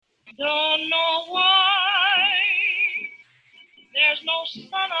Don't know why there's no sun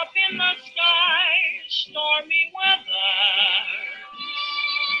up in the sky, stormy weather.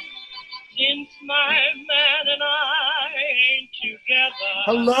 Since my man and I ain't together.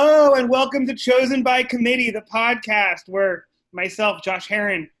 Hello and welcome to Chosen by Committee, the podcast where myself, Josh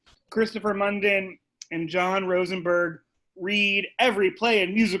Herron, Christopher Munden, and John Rosenberg read every play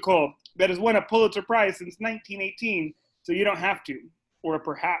and musical that has won a Pulitzer Prize since 1918, so you don't have to, or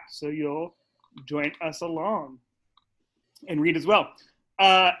perhaps so you'll join us along and read as well.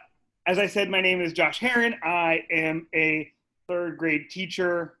 As I said, my name is Josh Herron. I am a third grade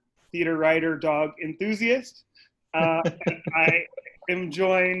teacher, theater writer, dog enthusiast. And I am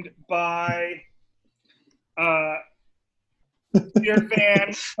joined by theater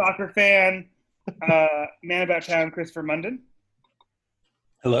fan, soccer fan, man about town, Christopher Munden.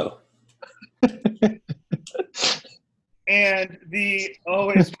 Hello. And the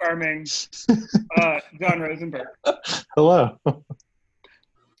always charming John Rosenberg. Hello.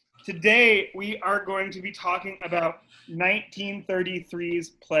 Today, we are going to be talking about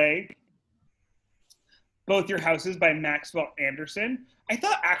 1933's play, Both Your Houses by Maxwell Anderson. I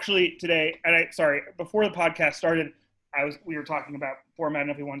thought actually today, and before the podcast started, we were talking about format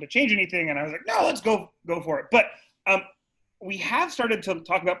and if we wanted to change anything, and I was like, no, let's go for it. But we have started to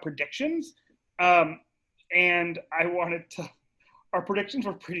talk about predictions, and our predictions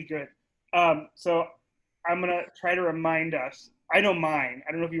were pretty good. So I'm going to try to remind us. I know mine.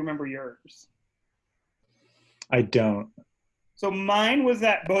 I don't know if you remember yours. I don't. So mine was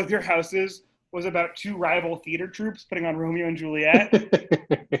that Both Your Houses was about two rival theater troupes putting on Romeo and Juliet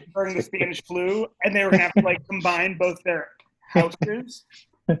during the Spanish flu, and they were going to have to combine both their houses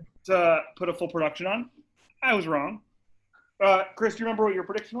to put a full production on. I was wrong. Chris, do you remember what your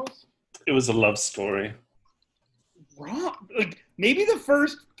prediction was? It was a love story. Wrong. Maybe the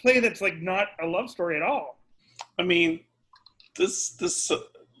first play that's not a love story at all. I mean, there's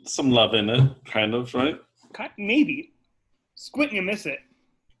some love in it, kind of, right? Maybe. Squint and you miss it.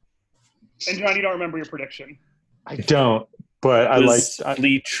 And John, you don't remember your prediction. I don't, but I liked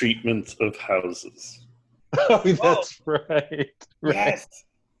flea treatment of houses. Oh, that's right. Yes.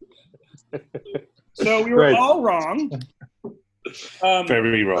 So we were all wrong.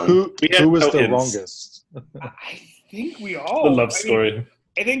 Very wrong. Who was the wrongest? I think we all. The love story.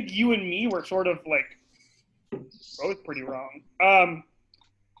 I think you and me were sort of both pretty wrong.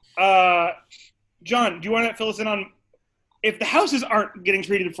 John, do you want to fill us in on if the houses aren't getting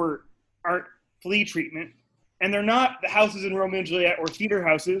treated for flea treatment, and they're not the houses in Romeo and Juliet or theater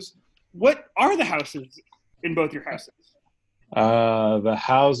houses, what are the houses in Both Your Houses? The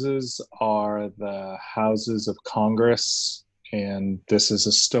houses are the houses of Congress, and this is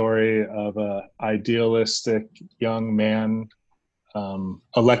a story of an idealistic young man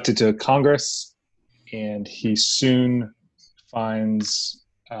elected to Congress, and he soon finds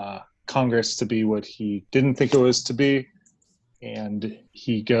Congress to be what he didn't think it was to be, and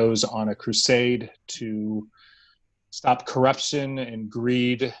he goes on a crusade to stop corruption and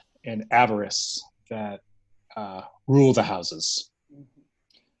greed and avarice that rule the houses.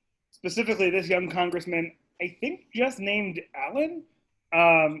 Specifically, this young congressman, I think just named Alan?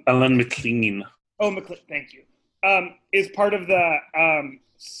 Alan McLean. Oh, McLean, thank you. Is part of the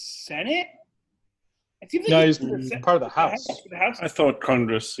Senate? It seems like he's part of the House. The House? I thought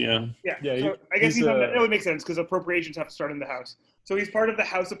Congress, yeah. Yeah, so I guess that would make sense because appropriations have to start in the House. So he's part of the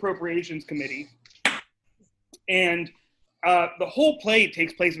House Appropriations Committee. And the whole play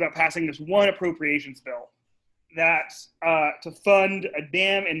takes place about passing this one appropriations bill that's to fund a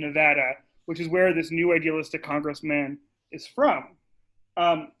dam in Nevada, which is where this new idealistic congressman is from.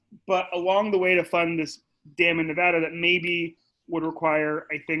 But along the way to fund this dam in Nevada that maybe would require,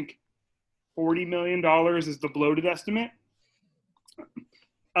 I think, $40 million is the bloated estimate.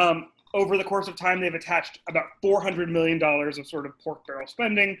 Over the course of time, they've attached about $400 million of sort of pork barrel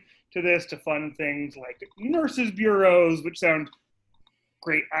spending to this to fund things like nurses' bureaus, which sound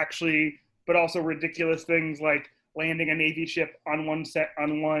great actually, but also ridiculous things like landing a Navy ship on one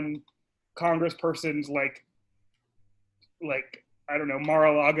congressperson's I don't know,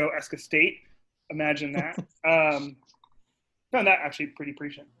 Mar-a-Lago-esque estate. Imagine that. Found that actually pretty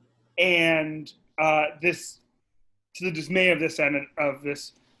prescient. And this, to the dismay of this Senate, of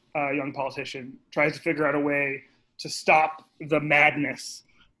this young politician, tries to figure out a way to stop the madness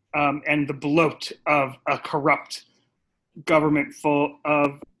and the bloat of a corrupt government full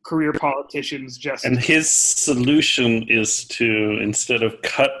of career politicians. And his solution is to, instead of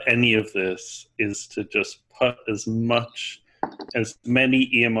cut any of this, is to just put as many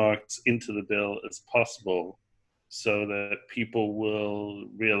earmarks into the bill as possible so that people will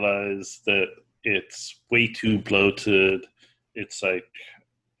realize that it's way too bloated. It's like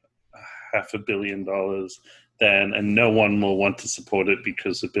 $500 million then, and no one will want to support it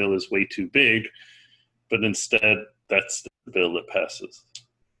because the bill is way too big. But instead, that's the bill that passes.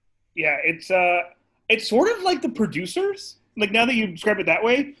 Yeah, it's sort of like the producers. Like, now that you describe it that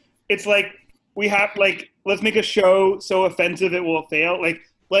way, it's like we have, like, let's make a show so offensive it will fail. Like,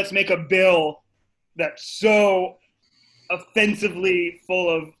 let's make a bill that's so offensively full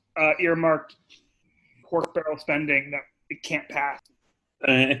of earmarked pork barrel spending that it can't pass.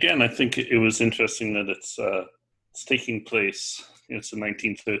 Again, I think it was interesting that it's taking place. It's a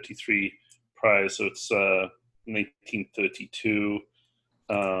 1933 prize, so it's 1932,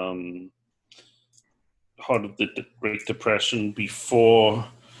 heart of the Great Depression, before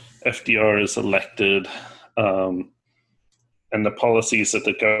FDR is elected, and the policies that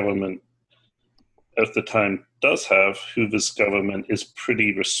the government at the time does have. Hoover's government is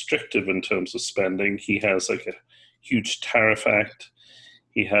pretty restrictive in terms of spending. He has like a huge tariff act.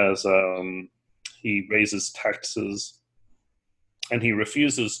 He has he raises taxes, and he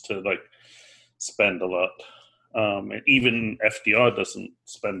refuses to like spend a lot. And even FDR doesn't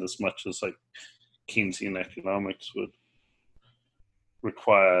spend as much as like Keynesian economics would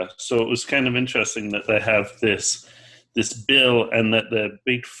require. So it was kind of interesting that they have this bill, and that their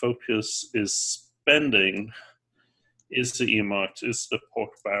big focus is spending, is the earmarks, is the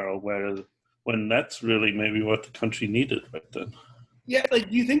pork barrel, whereas when that's really maybe what the country needed right then. Yeah, like,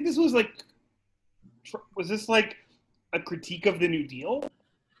 do you think this was this like a critique of the New Deal?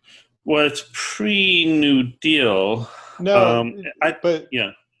 Well, it's pre-New Deal. No, but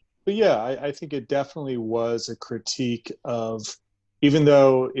yeah, I think it definitely was a critique of, even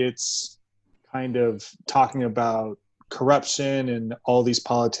though it's kind of talking about corruption and all these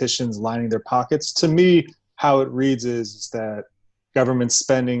politicians lining their pockets, to me, how it reads is that government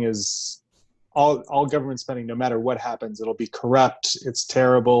spending is all government spending, no matter what happens, it'll be corrupt, it's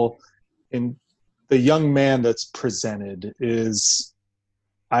terrible. And the young man that's presented is,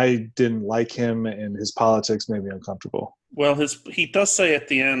 I didn't like him, and his politics made me uncomfortable. Well, he does say at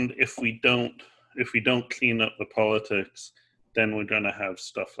the end, if we don't clean up the politics, then we're going to have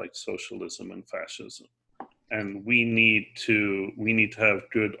stuff like socialism and fascism, and we need to have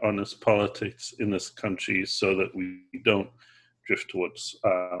good, honest politics in this country so that we don't drift towards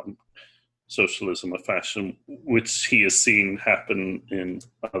socialism or fascism, which he has seen happen in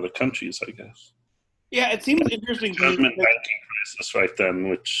other countries, I guess. Yeah, it seems interesting. Government banking crisis right then,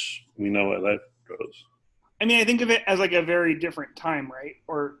 which we know where that goes. I mean, I think of it as like a very different time, right?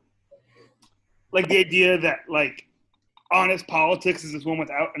 Or like the idea that like honest politics is this one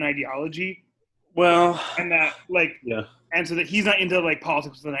without an ideology. Well, and that like, yeah, and so that he's not into like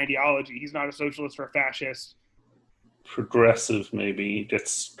politics with an ideology. He's not a socialist or a fascist. Progressive, maybe,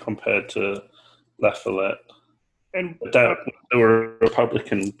 gets compared to La Follette. And there were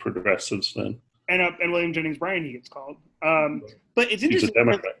Republican progressives then. And William Jennings Bryan, he gets called. But it's interesting. He's a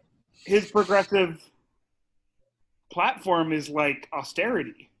Democrat. His progressive platform is like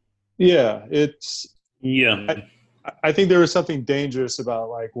austerity. Yeah, Yeah. I think there was something dangerous about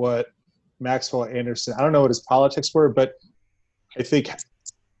like what Maxwell Anderson, I don't know what his politics were, but I think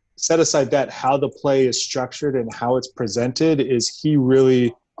set aside that, how the play is structured and how it's presented, is he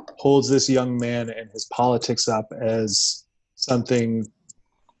really holds this young man and his politics up as something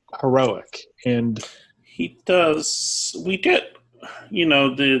heroic. And he does. We get,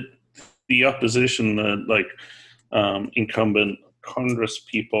 the opposition, the incumbent Congress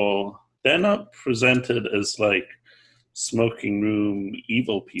people, they're not presented as like smoking room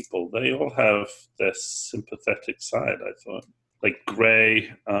evil people. They all have their sympathetic side, I thought. Like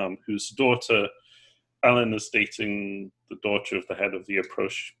Gray, whose daughter, Ellen, is dating the daughter of the head of the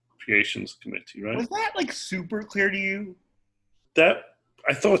Appropriations Committee, right? Was that like super clear to you?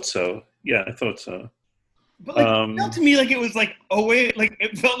 I thought so. Yeah, I thought so. But like, it felt to me like it was like, oh wait, like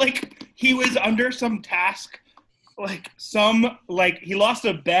it felt like he was under some task, like he lost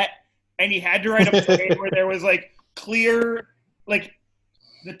a bet and he had to write a play where there was like clear, like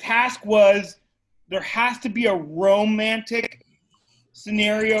the task was there has to be a romantic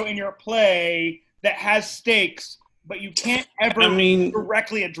scenario in your play that has stakes, but you can't ever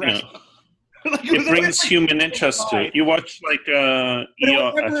directly address it. Like, it brings human interest to it. You watch like ER.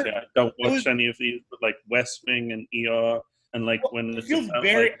 Actually, I don't watch any of these, but like West Wing and ER, and like when it feels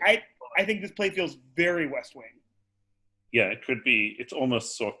very. I think this play feels very West Wing. Yeah, it could be. It's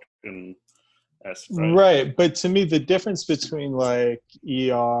almost Sorkin-esque, right? But to me, the difference between like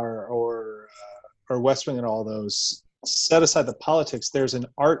ER or West Wing and all those, set aside the politics, there's an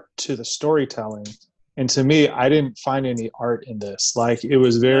art to the storytelling And to me, I didn't find any art in this. Like, it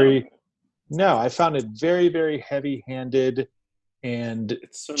was very, no, I found it very, very heavy-handed, and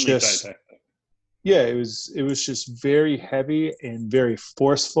It's certainly just, didactic. yeah, it was just very heavy and very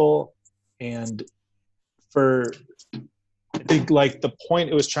forceful. And for, I think, like, the point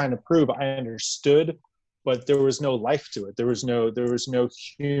it was trying to prove, I understood, but there was no life to it. There was no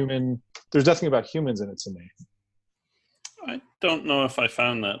human, there's nothing about humans in it to me. I don't know if I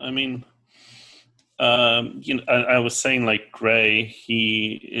found that. I mean, I was saying, like, Gray,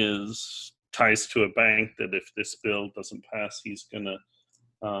 he is ties to a bank that if this bill doesn't pass, he's gonna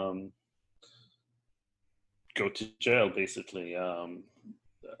go to jail, basically.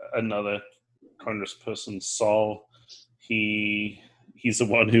 Another congressperson, Saul, he's the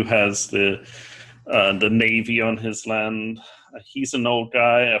one who has the Navy on his land. He's an old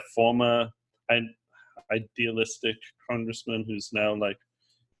guy, a former idealistic congressman who's now, like,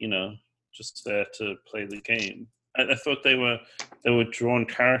 just there to play the game. I thought they were drawn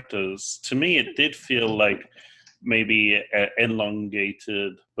characters. To me, it did feel like maybe an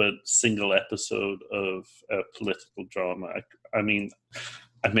elongated but single episode of political drama. I mean,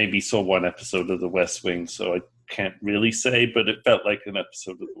 I maybe saw one episode of The West Wing, so I can't really say, but it felt like an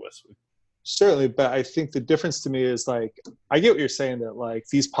episode of The West Wing. Certainly, but I think the difference to me is, like, I get what you're saying, that, like,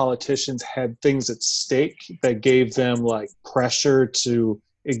 these politicians had things at stake that gave them, like, pressure to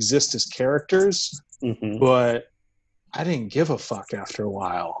exist as characters, but I didn't give a fuck after a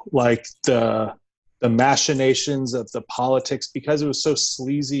while. Like, the machinations of the politics, because it was so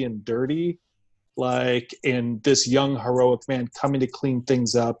sleazy and dirty, like, and this young heroic man coming to clean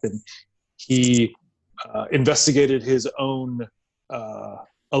things up, and he investigated his own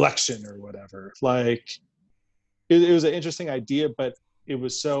election or whatever. Like, it was an interesting idea, but it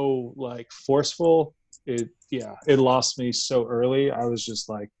was so, like, forceful. It lost me so early. I was just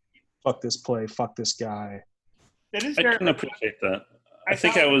like, fuck this play, fuck this guy. That is I fair. can appreciate that. I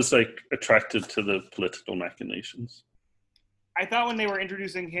think I was, like, attracted to the political machinations. I thought when they were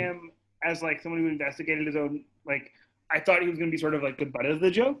introducing him as, like, someone who investigated his own, like, I thought he was going to be sort of like the butt of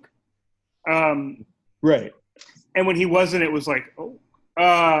the joke. Right. And when he wasn't, it was like, oh.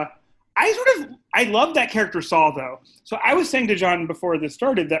 I love that character Saul, though. So I was saying to John before this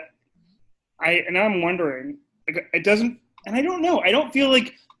started that I'm wondering, like, it doesn't, and I don't know. I don't feel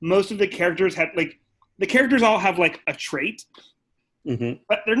like most of the characters had, like, the characters all have, like, a trait,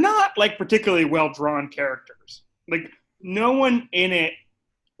 but they're not, like, particularly well-drawn characters. Like, no one in it,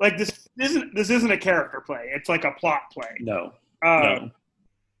 like, this isn't a character play. It's like a plot play. No.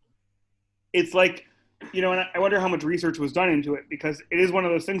 It's like, and I wonder how much research was done into it, because it is one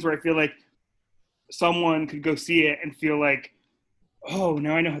of those things where I feel like someone could go see it and feel like, oh,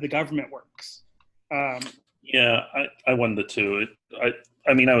 now I know how the government works. Yeah, I wonder too.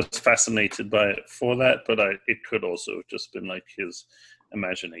 I mean, I was fascinated by it for that, but it could also have just been like his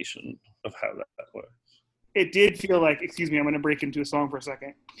imagination of how that works. It did feel like, excuse me, I'm going to break into a song for a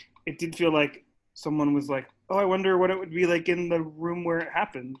second. It did feel like someone was like, oh, I wonder what it would be like in the room where it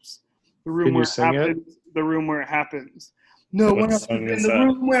happens. The room where it happens. The room where it happens. No one else is in the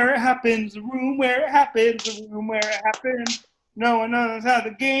room where it happens. The room where it happens. The room where it happens. No one knows how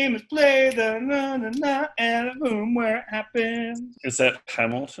the game is played. The na-na-na, and the room where it happens. Is that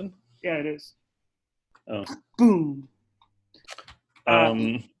Hamilton? Yeah, it is. Oh. Boom.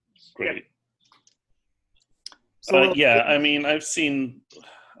 Great. Yeah. So, yeah, I mean, I've seen,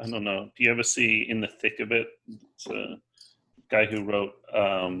 I don't know, do you ever see In the Thick of It? It's a guy who wrote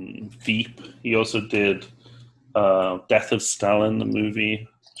Veep. He also did Death of Stalin, the movie.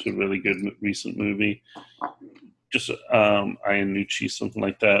 It's a really good recent movie. Just Iannucci, something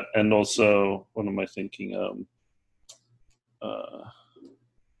like that. And also, what am I thinking?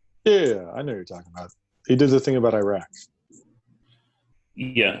 Yeah, I know what you're talking about. He did the thing about Iraq.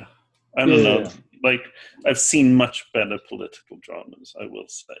 Yeah. I don't know. Like, I've seen much better political dramas, I will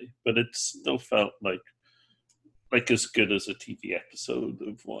say. But it still felt like as good as a TV episode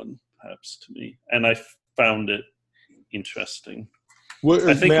of one, perhaps, to me. And I found it interesting.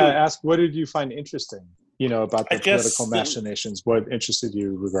 May I ask, what did you find interesting, about the political machinations? What interested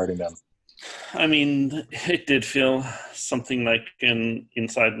you regarding them? I mean, it did feel something like an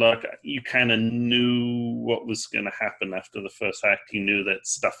Inside Luck. You kind of knew what was going to happen after the first act. You knew that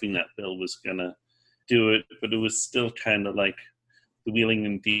stuffing that bill was going to do it, but it was still kind of like the wheeling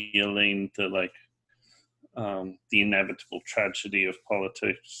and dealing, the inevitable tragedy of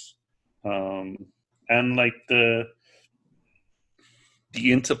politics, and like the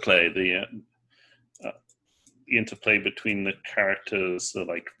interplay, the interplay between the characters, the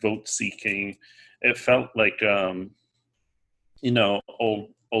like vote seeking. It felt like old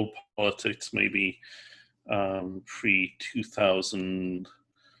old politics, maybe pre-2000,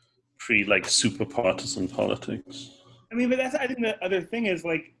 like super partisan politics. I mean, but that's, I think the other thing is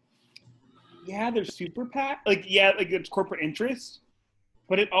like, yeah, there's super PAC, like, yeah, like it's corporate interest,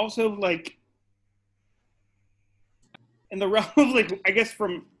 but it also like, in the realm of like, I guess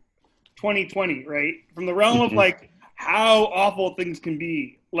from 2020, right? From the realm of like how awful things can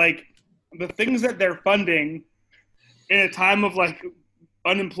be, like the things that they're funding in a time of like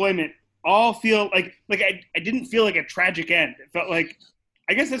unemployment all feel like I didn't feel like a tragic end. It felt like,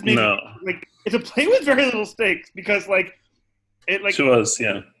 I guess that's maybe like it's a play with very little stakes because like it like to us,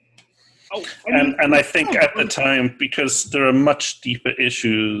 yeah. Oh, I mean, and I think at the time, because there are much deeper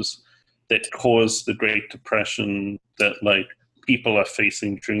issues that caused the Great Depression that like people are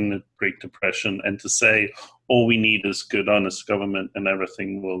facing during the Great Depression, and to say all we need is good, honest government and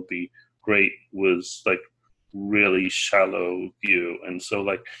everything will be great was like really shallow view. And so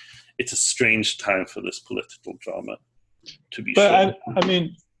like it's a strange time for this political drama, to be sure. I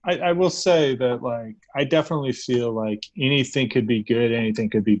mean, I will say that like I definitely feel like anything could be good, anything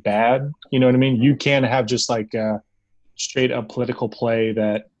could be bad. You know what I mean? You can have just like a straight up political play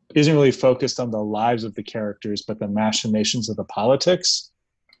that isn't really focused on the lives of the characters, but the machinations of the politics.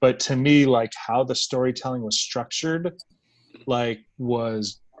 But to me, like how the storytelling was structured, like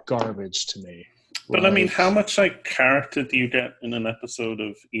was garbage to me. But I mean, how much like character do you get in an episode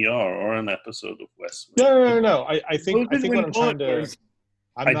of ER or an episode of Westworld? No. I think what I'm trying to.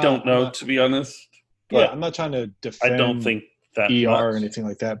 I don't know, to be honest. Yeah, I'm not trying to defend. I don't think that ER much. or anything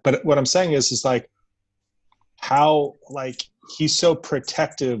like that. But what I'm saying is like how like he's so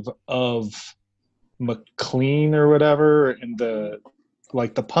protective of McLean or whatever, and the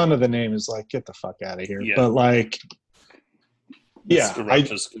pun of the name is like get the fuck out of here. Yeah. But like, yeah, Mr.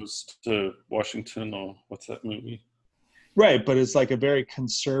 Rogers goes to Washington, or what's that movie? Right, but it's like a very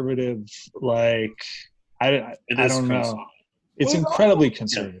conservative. Like I don't know. It's incredibly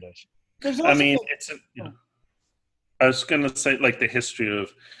conservative. Yeah. I mean, I was going to say, like, the history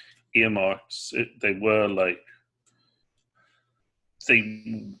of earmarks, they were, like,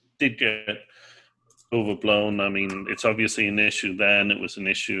 they did get overblown. I mean, it's obviously an issue then. It was an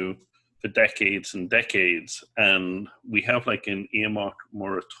issue for decades and decades. And we have, like, an earmark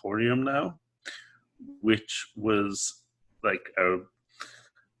moratorium now, which was, like, a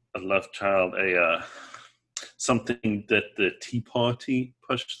love child, something that the Tea Party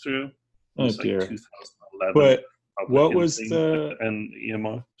pushed through. It was dear. Like 2011. But what was the and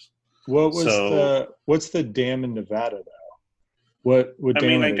earmarks? What was what's the dam in Nevada though? What dam? I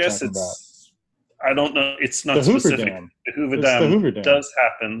mean, I guess it's about? I don't know. It's not the specific. Hoover Dam. The Hoover Dam does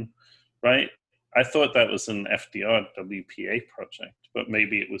happen, right? I thought that was an FDR WPA project, but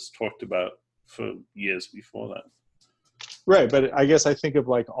maybe it was talked about for years before that. Right, but I guess I think of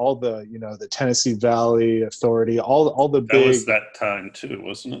like all the, the Tennessee Valley Authority, all the big. That was that time too,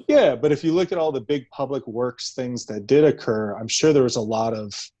 wasn't it? Yeah, but if you look at all the big public works things that did occur, I'm sure there was a lot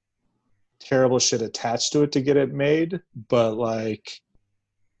of terrible shit attached to it to get it made. But like,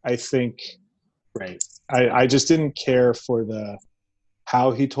 I think, right, I just didn't care for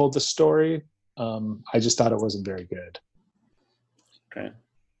how he told the story. I just thought it wasn't very good. Okay.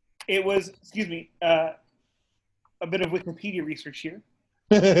 It was, excuse me, a bit of Wikipedia research here.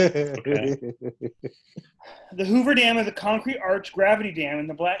 Okay. The Hoover Dam is a concrete arch gravity dam in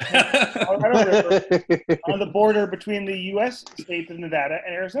the Black Colorado River on the border between the U.S. states of Nevada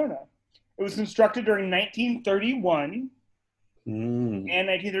and Arizona. It was constructed during 1931 and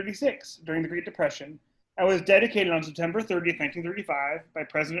 1936 during the Great Depression and was dedicated on September 30th, 1935 by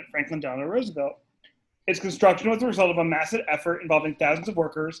President Franklin Delano Roosevelt. Its construction was the result of a massive effort involving thousands of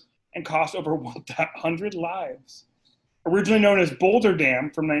workers and cost over 100 lives. Originally known as Boulder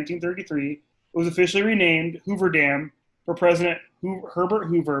Dam from 1933, it was officially renamed Hoover Dam for President Herbert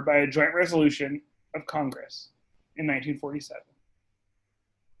Hoover by a joint resolution of Congress in 1947.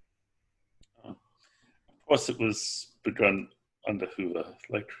 Of course, it was begun under Hoover.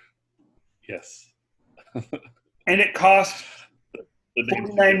 Like, yes. And it cost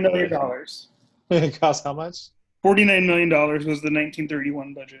 $49 million. It cost how much? $49 million was the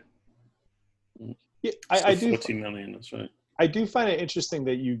 1931 budget. Yeah, I do. 14 million, that's right. I do find it interesting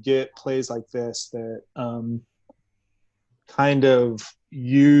that you get plays like this that kind of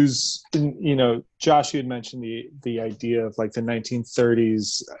use, Josh, you had mentioned the idea of like the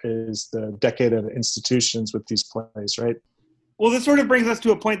 1930s is the decade of institutions with these plays, right? Well, this sort of brings us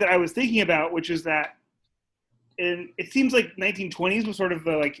to a point that I was thinking about, which is that it seems like 1920s was sort of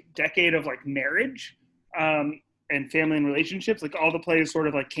the like decade of like marriage and family and relationships. Like all the plays sort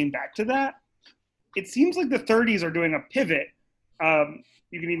of like came back to that. It seems like the 30s are doing a pivot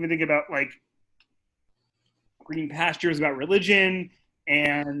you can even think about like Green Pastures about religion,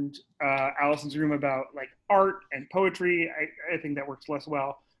 and Allison's Room about like art and poetry. I think that works less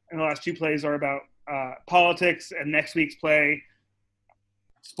well. And the last two plays are about politics, and next week's play,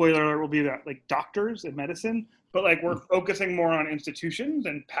 spoiler alert, will be about like doctors and medicine. But like we're focusing more on institutions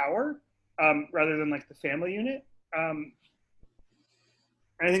and power rather than like the family unit. I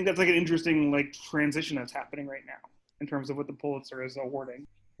think that's like an interesting like transition that's happening right now in terms of what the Pulitzer is awarding.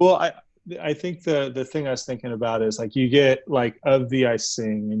 Well, I think the thing I was thinking about is like you get like Of Thee I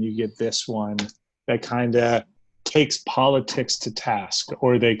Sing, and you get this one that kind of takes politics to task,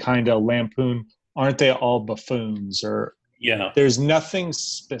 or they kind of lampoon, aren't they all buffoons? Or there's nothing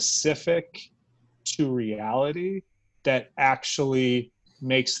specific to reality that actually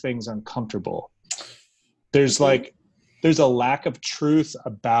makes things uncomfortable. There's a lack of truth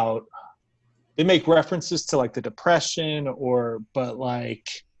about, they make references to like the Depression but like,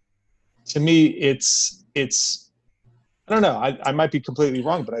 to me, it's I don't know. I might be completely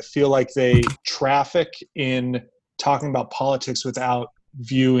wrong, but I feel like they traffic in talking about politics without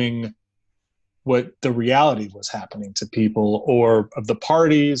viewing what the reality was happening to people or of the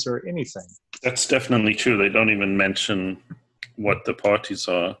parties or anything. That's definitely true. They don't even mention what the parties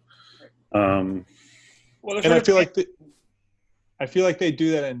are. And I feel like they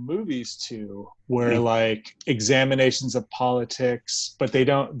do that in movies too, where like examinations of politics, but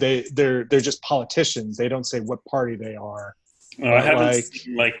they're just politicians. They don't say what party they are. Well, I haven't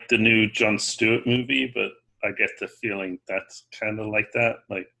seen like the new Jon Stewart movie, but I get the feeling that's kind of like that,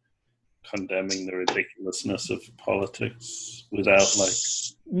 like condemning the ridiculousness of politics without like.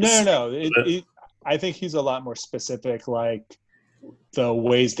 No. I think he's a lot more specific, like the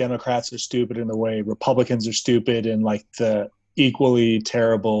ways Democrats are stupid and the way Republicans are stupid, and like the equally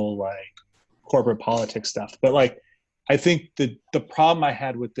terrible like corporate politics stuff. But like I think the problem I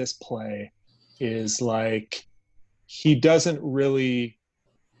had with this play is like he doesn't really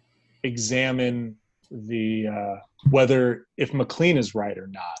examine the whether if McLean is right or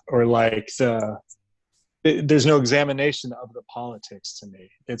not, or like there's no examination of the politics to me.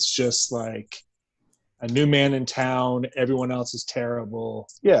 It's just like a new man in town, everyone else is terrible.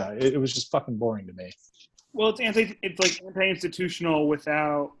 Yeah, it was just fucking boring to me. Well, it's like anti-institutional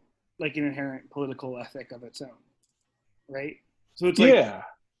without like an inherent political ethic of its own, right? So it's like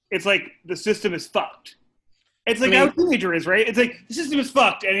it's like the system is fucked. It's like how a teenager is, right? It's like the system is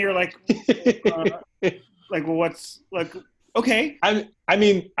fucked, and you're like, like, well, what's like? Okay.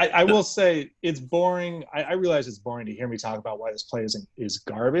 I will say it's boring. I realize it's boring to hear me talk about why this play is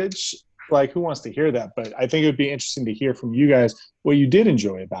garbage. Like, who wants to hear that? But I think it would be interesting to hear from you guys what you did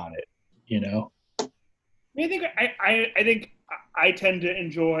enjoy about it. You know. I think I tend to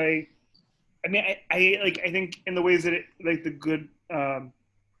enjoy. I mean, I think in the ways that it like the good,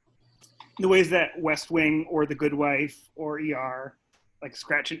 the ways that West Wing or The Good Wife or ER like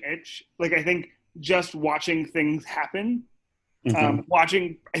scratch an itch. Like I think just watching things happen,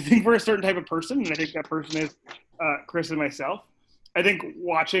 watching. I think for a certain type of person, and I think that person is Chris and myself. I think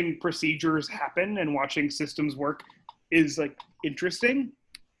watching procedures happen and watching systems work is like interesting.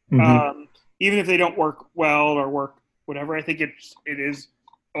 Mm-hmm. Even if they don't work well or work whatever, I think it is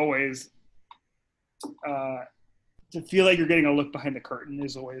always to feel like you're getting a look behind the curtain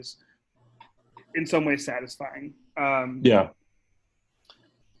is always in some ways satisfying. Yeah.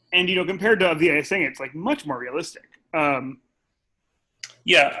 And, you know, compared to Of Thee I Sing, it's like much more realistic.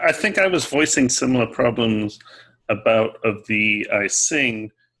 Yeah, I think I was voicing similar problems about Of Thee I Sing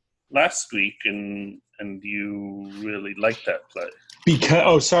last week, and you really liked that play.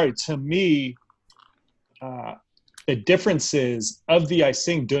 To me, the difference is Of Thee I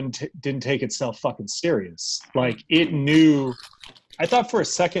Sing didn't take itself fucking serious. Like it knew. I thought for a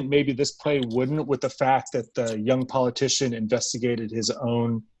second maybe this play wouldn't, with the fact that the young politician investigated his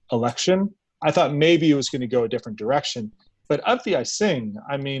own election. I thought maybe it was going to go a different direction. But Of Thee I Sing,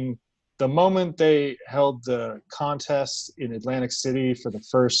 I mean, the moment they held the contest in Atlantic City for the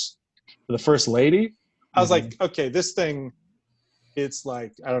first lady, I was like, okay, this thing, it's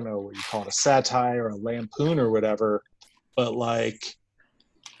like, I don't know what you call it, a satire or a lampoon or whatever, but like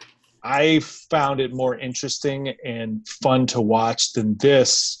I found it more interesting and fun to watch than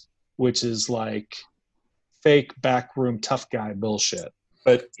this, which is like fake backroom tough guy bullshit.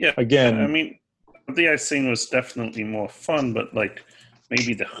 But yeah, again, I mean, Of Thee I Sing was definitely more fun, but like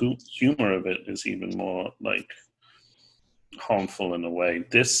maybe the humor of it is even more like harmful in a way.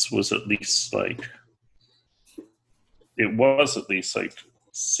 This was at least like, it was at least like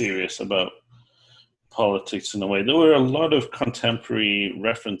serious about politics in a way. There were a lot of contemporary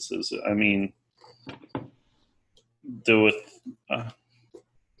references. I mean, there were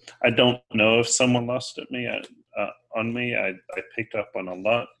I don't know if someone lost at me on me. I picked up on a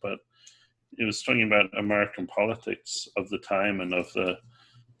lot, but it was talking about American politics of the time and of the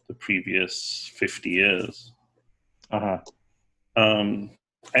previous 50 years. And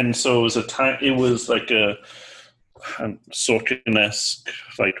so it was a time. It was like a Sorkin-esque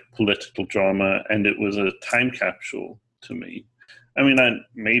like political drama, and it was a time capsule to me. I mean,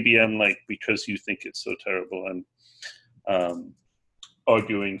 maybe I'm like, because you think it's so terrible, I'm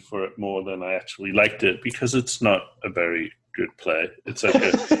arguing for it more than I actually liked it, because it's not a very good play. It's like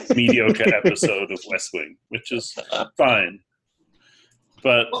a mediocre episode of West Wing, which is fine.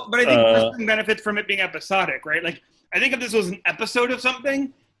 But I think West Wing benefits from it being episodic, right? Like, I think if this was an episode of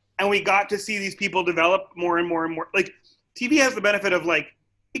something and we got to see these people develop more and more and more, like, TV has the benefit of, like,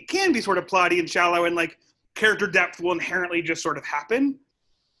 it can be sort of plotty and shallow, and, like, character depth will inherently just sort of happen.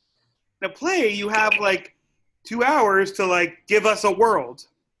 In a play, you have, like, 2 hours to, like, give us a world.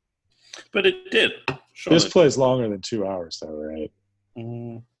 But it did. Surely. This play is longer than 2 hours, though, right?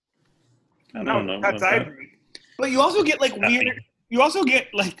 I don't know. That's I agree. But you also get, like, weird... You also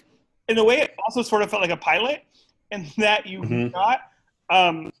get, like, in a way, it also sort of felt like a pilot, in that you got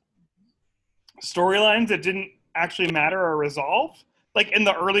storylines that didn't actually matter or resolve. Like, in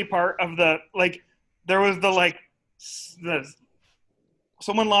the early part of the, like, there was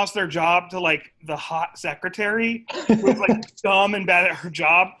someone lost their job to, like, the hot secretary who was, like, dumb and bad at her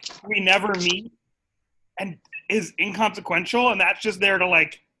job. We never meet and is inconsequential, and that's just there to,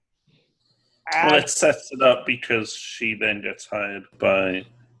 like, well, it sets it up because she then gets hired by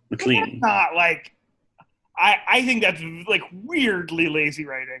McLean. That's not like, I think that's like weirdly lazy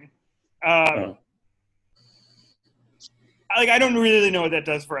writing. Like, I don't really know what that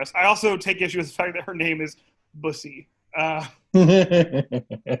does for us. I also take issue with the fact that her name is Bussy. I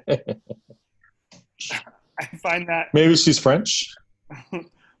find that maybe she's French.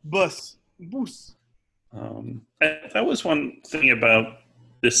 Bus. That was one thing about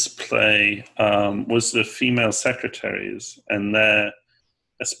this play, was the female secretaries, and they're,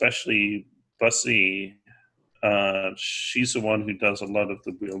 especially Bussy, she's the one who does a lot of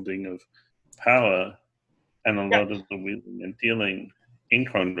the wielding of power and a lot of the wielding and dealing in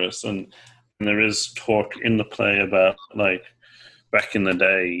Congress. And there is talk in the play about, like, back in the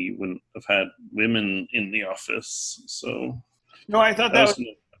day, you wouldn't have had women in the office. So no, I thought I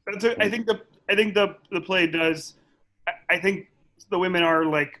think the play does. I think the women are,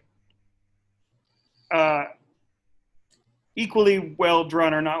 like, equally well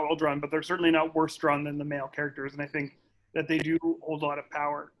drawn or not well drawn, but they're certainly not worse drawn than the male characters, and I think that they do hold a lot of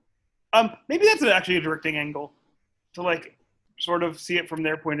power. Maybe that's actually a directing angle, to, like, sort of see it from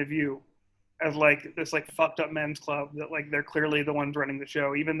their point of view as, like, this, like, fucked up men's club that, like, they're clearly the ones running the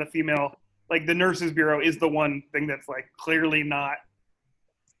show. Even the female, like, the nurses bureau is the one thing that's, like, clearly not.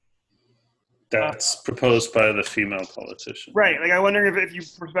 That's proposed by the female politician. Right. Like, I wonder if you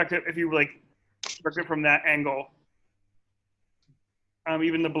perspect it from that angle.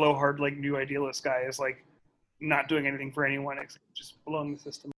 Even the blowhard, like, new idealist guy is, like, not doing anything for anyone except just blowing the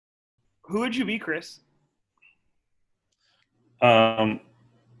system. Who would you be, Chris?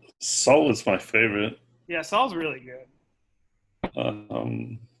 Saul is my favorite. Yeah, Saul's really good.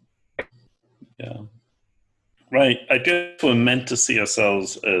 Yeah. Right. I guess we're meant to see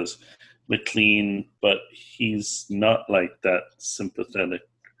ourselves as McLean, but he's not, like, that sympathetic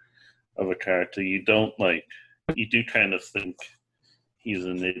of a character. You do kind of think he's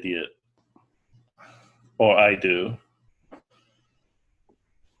an idiot. Or I do.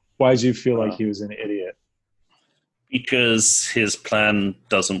 Why do you feel like he was an idiot? Because his plan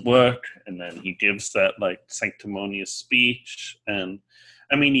doesn't work, and then he gives that, like, sanctimonious speech. And,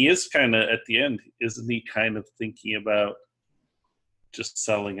 I mean, he is kind of, at the end, isn't he kind of thinking about just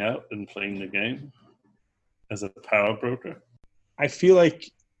selling out and playing the game as a power broker? I feel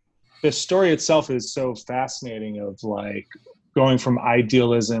like the story itself is so fascinating, of, like, going from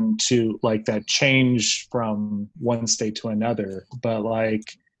idealism to, like, that change from one state to another. But,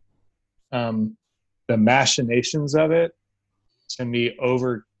 like, the machinations of it, to me,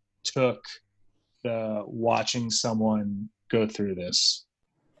 overtook the watching someone go through this.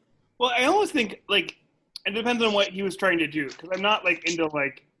 Well, I almost think, like, it depends on what he was trying to do, because I'm not, like, into,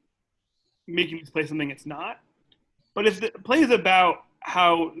 like, making this play something it's not. But if the play is about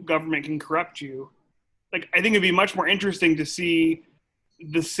how government can corrupt you, like, I think it'd be much more interesting to see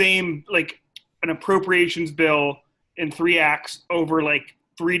the same, like, an appropriations bill in 3 acts over, like,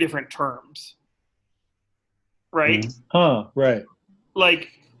 3 different terms. Right? Right. Like,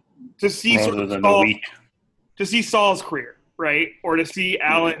 to see to see Saul's career, right? Or to see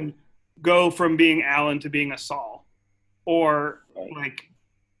Alan go from being Alan to being a Saul. Or, like,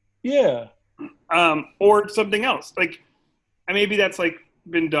 Yeah. Or something else. Like, and maybe that's like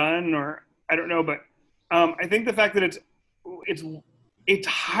been done, or I don't know, but I think the fact that it's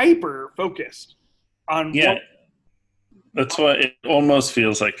hyper focused on Yeah. what. That's why it almost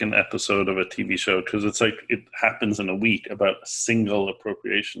feels like an episode of a TV show, because it's like it happens in a week about a single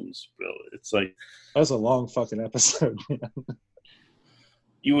appropriations bill. It's like That was a long fucking episode.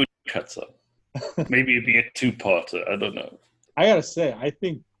 you would cut some. Maybe it'd be a two-parter. I don't know. I gotta say, I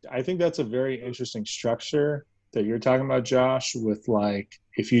think that's a very interesting structure that you're talking about, Josh, with like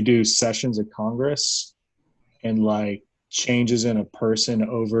if you do sessions of Congress and like changes in a person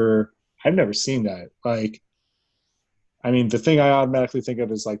over. I've never seen that. Like, I mean, the thing I automatically think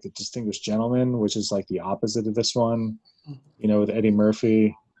of is like the Distinguished Gentleman, which is like the opposite of this one, you know, with Eddie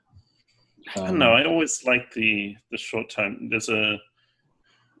Murphy. I don't know. I always like the short time. There's a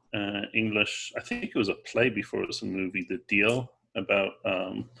English, I think it was a play before it was a movie, The Deal, about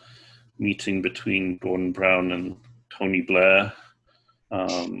meeting between Gordon Brown and Tony Blair.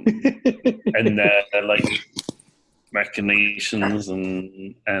 And their like machinations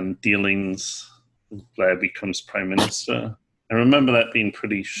and dealings. Blair becomes prime minister. I remember that being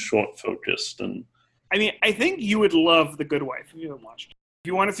pretty short focused. And I mean, I think you would love The Good Wife if you haven't watched it. If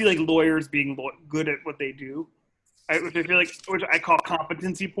you want to see like lawyers being good at what they do, which I feel like, which I call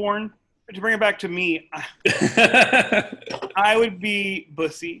competency porn. To bring it back to me, I would be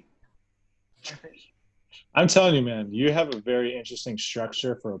Bussy. I'm telling you, man, you have a very interesting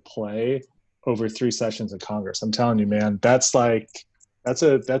structure for a play over 3 sessions of Congress. I'm telling you, man, that's a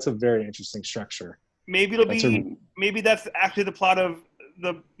very interesting structure. Maybe maybe that's actually the plot of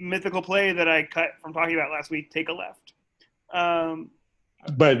the mythical play that I cut from talking about last week, Take a Left.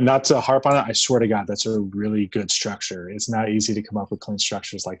 But not to harp on it, I swear to God, that's a really good structure. It's not easy to come up with clean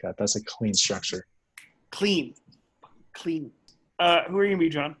structures like that. That's a clean structure. Clean. Who are you gonna be,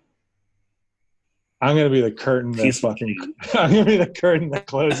 John? I'm gonna be the curtain that I'm gonna be the curtain that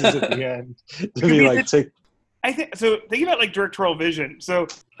closes at the end. To be like, I think so. Think about like directorial vision. So,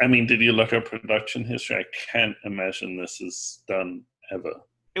 I mean, did you look up production history? I can't imagine this is done ever.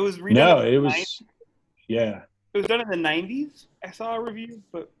 It was redone. No, it was. Yeah. It was done in the 90s. I saw a review,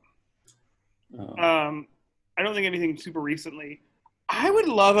 but I don't think anything super recently. I would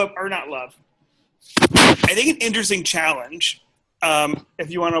love I think an interesting challenge, if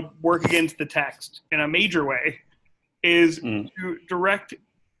you want to work against the text in a major way, is to direct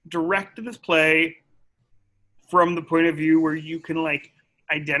this play from the point of view where you can like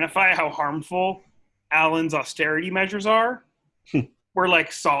identify how harmful Alan's austerity measures are, where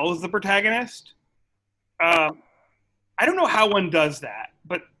like Saul is the protagonist. I don't know how one does that,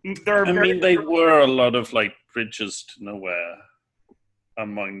 but there are. They were a lot of like bridges to nowhere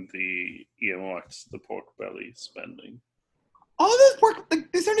among the earmarks, the pork belly spending. All this work,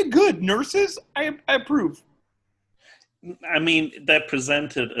 like, they sounded good. Nurses, I approve. I mean, they're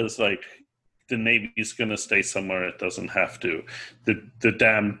presented as like the Navy's going to stay somewhere it doesn't have to. The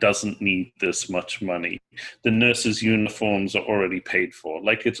dam doesn't need this much money. The nurses' uniforms are already paid for.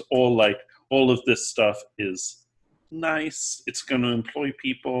 Like, it's all like, all of this stuff is nice. It's going to employ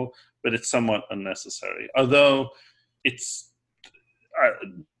people, but it's somewhat unnecessary. Although it's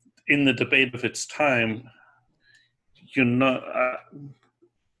in the debate of its time, you're not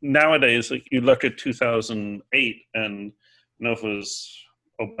nowadays. Like, you look at 2008, and if it was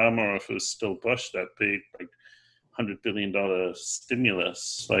Obama or if it was still Bush, that big like $100 billion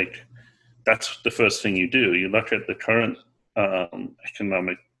stimulus, like that's the first thing you do. You look at the current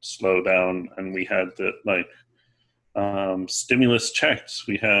economic slowdown, and we had the like stimulus checks.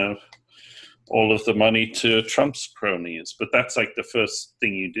 We have all of the money to Trump's cronies, but that's like the first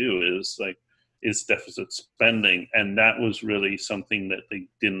thing you do is deficit spending, and that was really something that they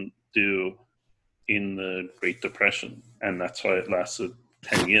didn't do in the Great Depression, and that's why it lasted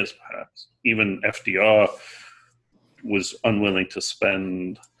 10 years perhaps. Even FDR was unwilling to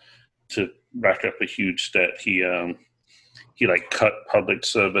spend to rack up a huge debt. He like cut public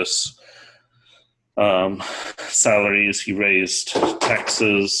service salaries. He raised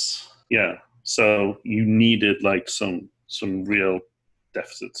taxes. Yeah, so you needed like some real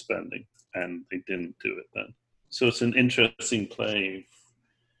deficit spending, and they didn't do it then. So it's an interesting play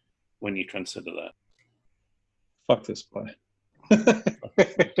when you consider that. Fuck this play.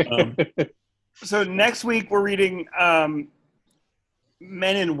 So next week we're reading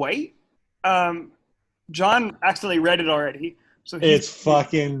Men in White. John accidentally read it already. So it's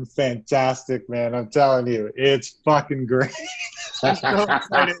fucking fantastic, man. I'm telling you, it's fucking great. I'm so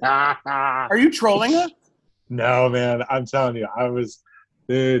excited. Are you trolling us? No, man. I'm telling you,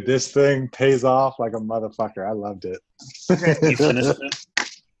 dude, this thing pays off like a motherfucker. I loved it. Okay. You finished it?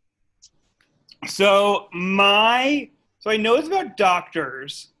 So I know it's about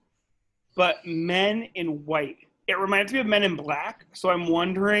doctors, but men in white. It reminds me of Men in Black. So I'm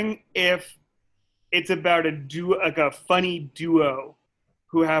wondering if it's about like a funny duo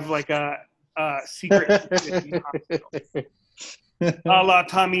who have like a secret a la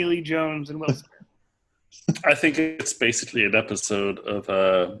Tommy Lee Jones and Will Smith. I think it's basically an episode of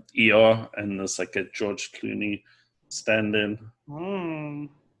ER, and there's like a George Clooney stand-in. Well,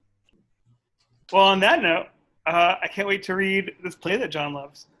 on that note, I can't wait to read this play that John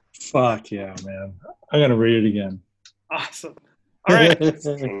loves. Fuck yeah, man. I'm going to read it again. Awesome. All right.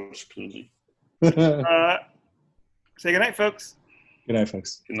 George Clooney. Say goodnight, folks. Good night,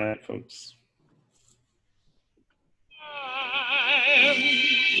 folks. Good night, folks.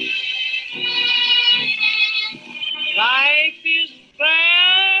 Life is